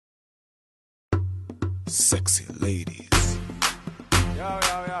Sexy ladies.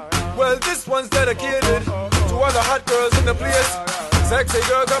 Well, this one's dedicated to all the hot girls in the place. Sexy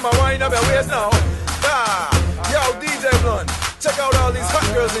girl, come and wind up your waist now. Yo, DJ Blunt, check out all these hot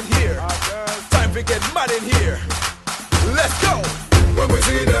girls in here. Time to get mad in here. Let's go. When we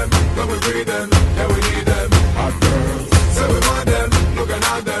see them, when we breathe them, yeah, we need them. Hot girls, say we want them, looking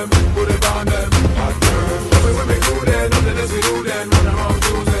at them, put it on them. Hot girls, when we do them, nothing else we do them, run around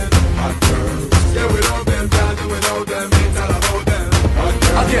choosing. Hot girls, yeah, we love them, can't do without them, ain't all about them.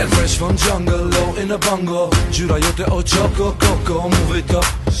 I get fresh from jungle, low in a bungle. Gjyra jote o choco, coco, move it up,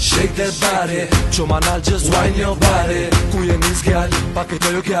 shake that body. Çomanal, just wind your body. Ku je nis gjall, pak e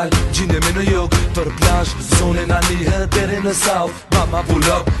të jo gjall. Gjindemi në jug, për plash, zonin a lihet deri në south. Mama pull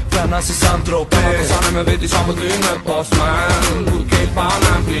up, frana si Sandro P. Mama sane me veti sa më ty në postman. Kur kejt pa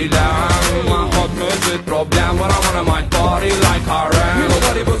në plilan. Ma hot me zit problem, but I wanna my party like Karen. You know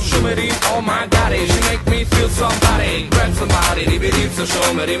daddy, but shumë e rit, oh my daddy. She make me feel somebody, grab somebody. Ribi rip se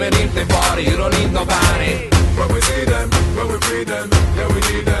shumë, rime rip te party. You don't need nobody. When we see them, when we breathe them, yeah, we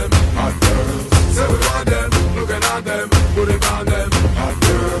need them. Hot girls, say we want them, looking at them, put it on them. Hot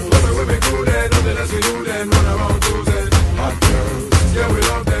girls, when we do them, nothing else we do them, run around choosing. Hot girls, yeah, we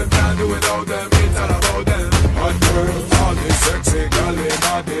love them, can't do without them, ain't all about them. Hot girls, all this sexy girl in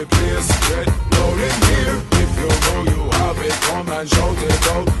all the place, get loud in here. If you know you have it, come and shout it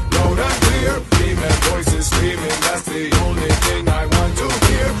out, loud and clear. Female voices screaming, that's the only thing I want to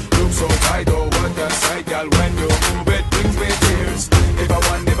hear. Look so tight, oh what a sight, girl, when you move it brings me tears. If I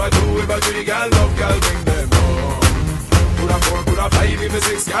one, if I two, if I three, girl, love, girl, bring them home. Put a four, put a five, even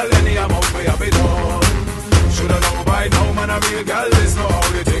six, girl, any amount we have it on. Shoulda know by now, man, a real girl, this know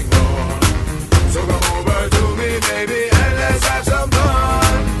how the thing gone. So come over to me, baby, and let's have some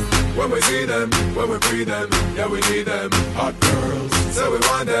fun. When we see them, when we breathe them, yeah, we need them. Hot girls, say we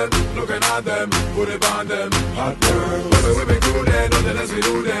want them, looking at them, put it on them. Hot girls, when we do them, nothing else we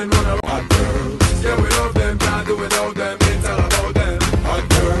do them, run around. Hot girls, yeah, we love them, can't do without them.